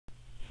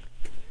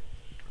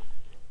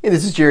Hey,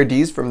 this is Jared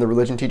Dees from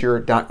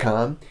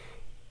thereligionteacher.com.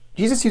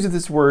 Jesus uses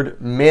this word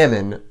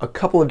mammon a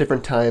couple of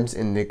different times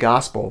in the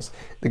Gospels.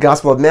 The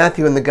Gospel of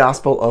Matthew and the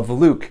Gospel of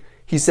Luke.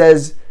 He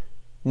says,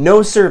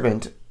 no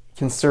servant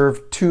can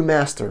serve two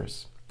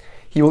masters.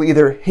 He will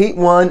either hate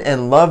one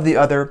and love the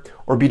other,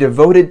 or be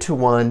devoted to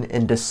one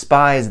and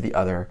despise the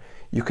other.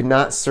 You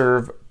cannot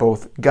serve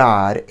both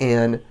God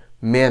and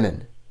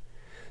mammon.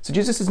 So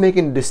Jesus is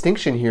making a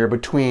distinction here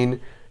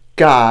between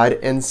God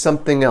and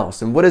something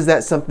else. And what is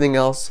that something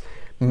else?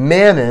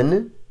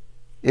 Mammon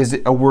is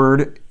a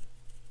word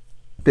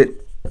that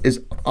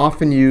is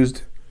often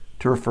used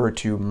to refer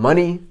to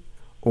money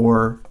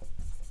or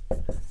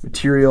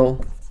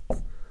material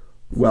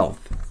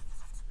wealth.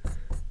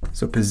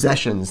 So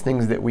possessions,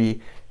 things that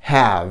we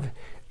have.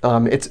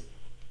 It's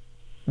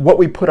what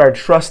we put our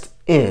trust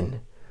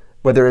in,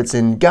 whether it's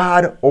in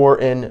God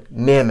or in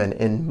mammon,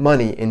 in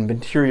money, in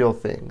material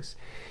things.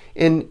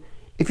 And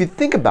if you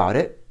think about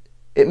it,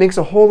 it makes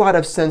a whole lot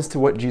of sense to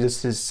what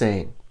Jesus is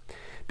saying.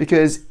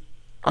 Because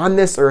on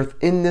this earth,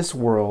 in this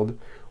world,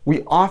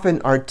 we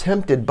often are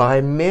tempted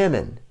by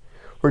mammon.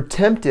 We're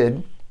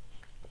tempted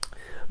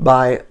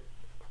by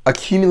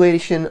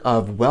accumulation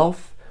of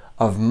wealth,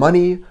 of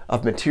money,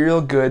 of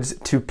material goods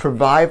to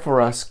provide for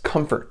us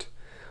comfort.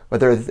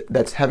 Whether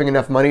that's having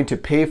enough money to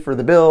pay for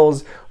the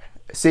bills,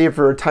 save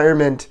for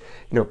retirement,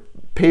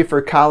 pay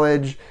for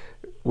college,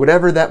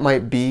 whatever that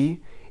might be.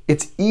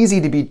 It's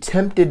easy to be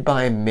tempted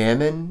by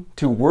mammon,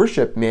 to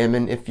worship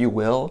mammon, if you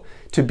will,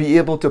 to be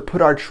able to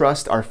put our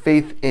trust, our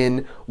faith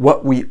in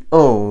what we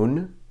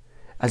own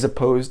as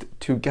opposed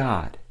to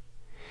God.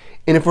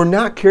 And if we're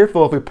not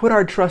careful, if we put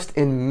our trust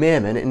in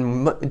mammon,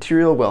 in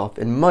material wealth,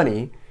 in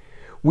money,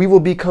 we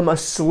will become a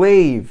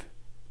slave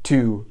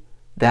to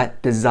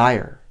that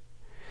desire.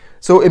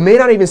 So it may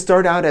not even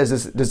start out as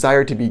this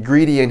desire to be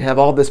greedy and have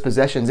all these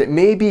possessions. It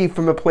may be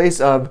from a place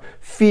of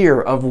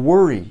fear, of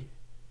worry.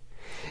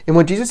 And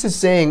what Jesus is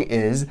saying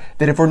is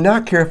that if we're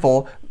not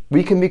careful,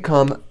 we can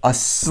become a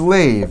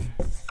slave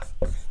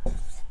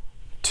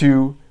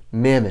to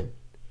mammon.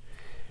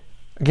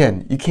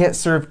 Again, you can't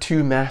serve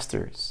two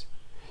masters.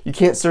 You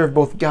can't serve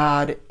both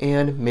God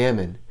and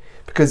mammon,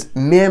 because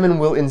mammon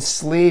will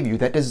enslave you.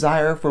 That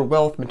desire for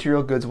wealth,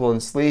 material goods will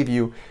enslave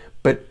you.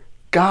 But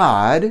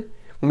God,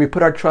 when we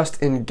put our trust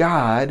in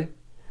God,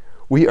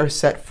 we are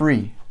set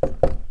free.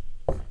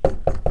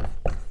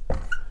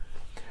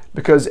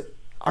 Because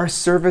our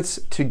service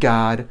to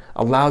God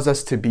allows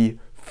us to be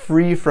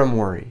free from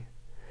worry,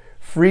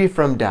 free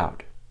from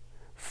doubt,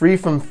 free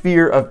from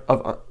fear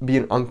of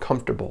being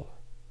uncomfortable,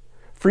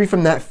 free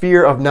from that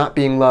fear of not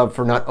being loved,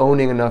 for not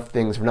owning enough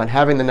things, for not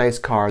having the nice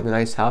car, the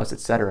nice house,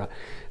 etc.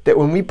 That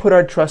when we put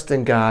our trust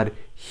in God,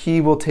 He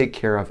will take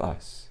care of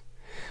us.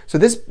 So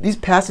these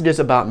passages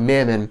about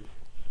mammon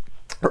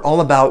are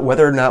all about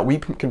whether or not we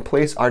can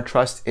place our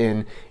trust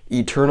in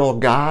eternal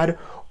God,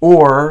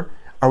 or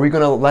are we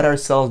going to let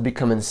ourselves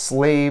become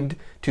enslaved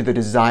to the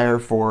desire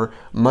for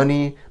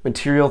money,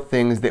 material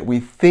things that we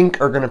think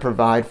are going to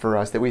provide for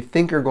us, that we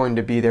think are going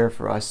to be there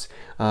for us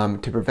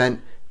to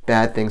prevent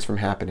bad things from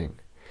happening?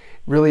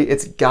 Really,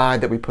 it's God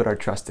that we put our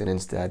trust in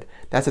instead.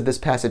 That's what this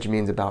passage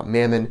means about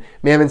mammon.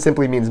 Mammon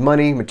simply means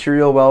money,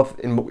 material wealth,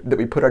 that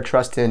we put our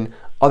trust in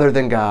other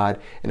than God.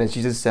 And as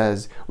Jesus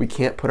says, we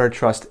can't put our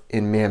trust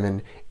in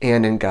mammon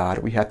and in God.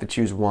 We have to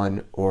choose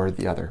one or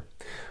the other.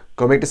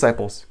 Go make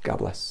disciples. God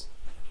bless.